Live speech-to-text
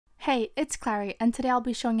Hey, it's Clary, and today I'll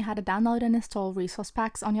be showing you how to download and install resource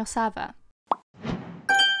packs on your server.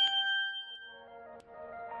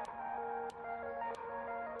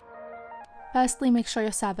 Firstly, make sure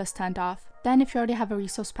your server is turned off. Then, if you already have a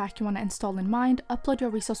resource pack you want to install in mind, upload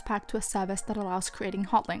your resource pack to a service that allows creating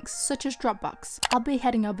hotlinks, such as Dropbox. I'll be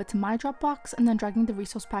heading over to my Dropbox and then dragging the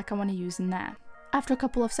resource pack I want to use in there. After a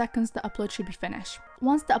couple of seconds, the upload should be finished.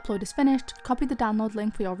 Once the upload is finished, copy the download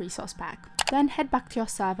link for your resource pack. Then head back to your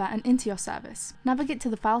server and into your service. Navigate to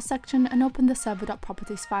the Files section and open the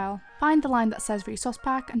Server.properties file. Find the line that says resource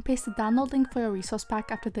pack and paste the download link for your resource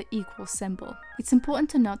pack after the equal symbol. It's important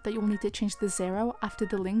to note that you will need to change the 0 after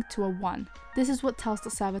the link to a 1. This is what tells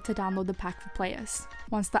the server to download the pack for players.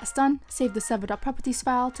 Once that's done, save the Server.properties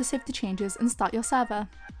file to save the changes and start your server.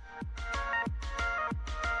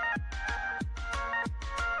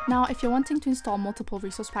 Now, if you're wanting to install multiple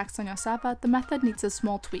resource packs on your server, the method needs a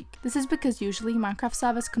small tweak. This is because usually Minecraft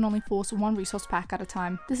servers can only force one resource pack at a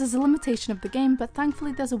time. This is a limitation of the game, but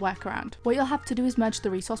thankfully there's a workaround. What you'll have to do is merge the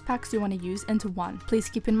resource packs you want to use into one. Please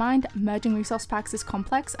keep in mind, merging resource packs is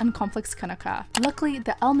complex and conflicts can occur. Luckily,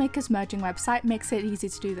 the LMakers merging website makes it easy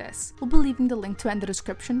to do this. We'll be leaving the link to it in the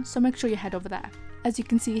description, so make sure you head over there. As you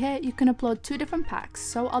can see here, you can upload 2 different packs,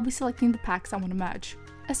 so I'll be selecting the packs I want to merge.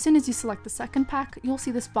 As soon as you select the second pack, you'll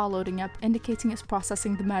see this bar loading up indicating it's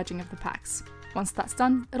processing the merging of the packs. Once that's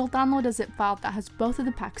done, it'll download a zip file that has both of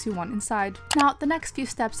the packs you want inside. Now, the next few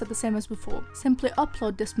steps are the same as before. Simply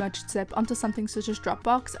upload this merged zip onto something such as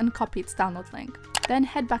Dropbox and copy its download link. Then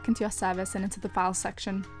head back into your service and into the Files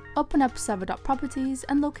section. Open up Server.properties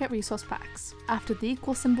and locate resource packs. After the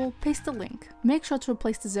equal symbol, paste the link. Make sure to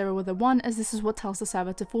replace the 0 with a 1 as this is what tells the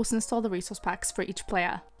server to force install the resource packs for each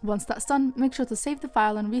player. Once that's done, make sure to save the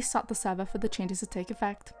file and restart the server for the changes to take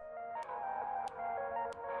effect.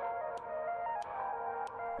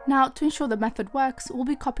 Now, to ensure the method works, we'll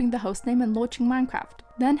be copying the hostname and launching Minecraft.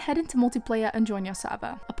 Then head into multiplayer and join your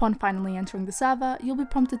server. Upon finally entering the server, you'll be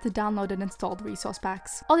prompted to download and install the resource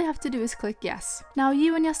packs. All you have to do is click yes. Now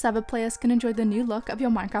you and your server players can enjoy the new look of your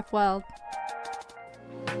Minecraft world.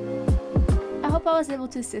 I hope I was able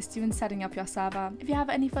to assist you in setting up your server. If you have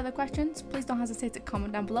any further questions, please don't hesitate to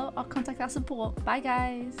comment down below or contact our support. Bye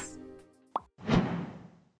guys!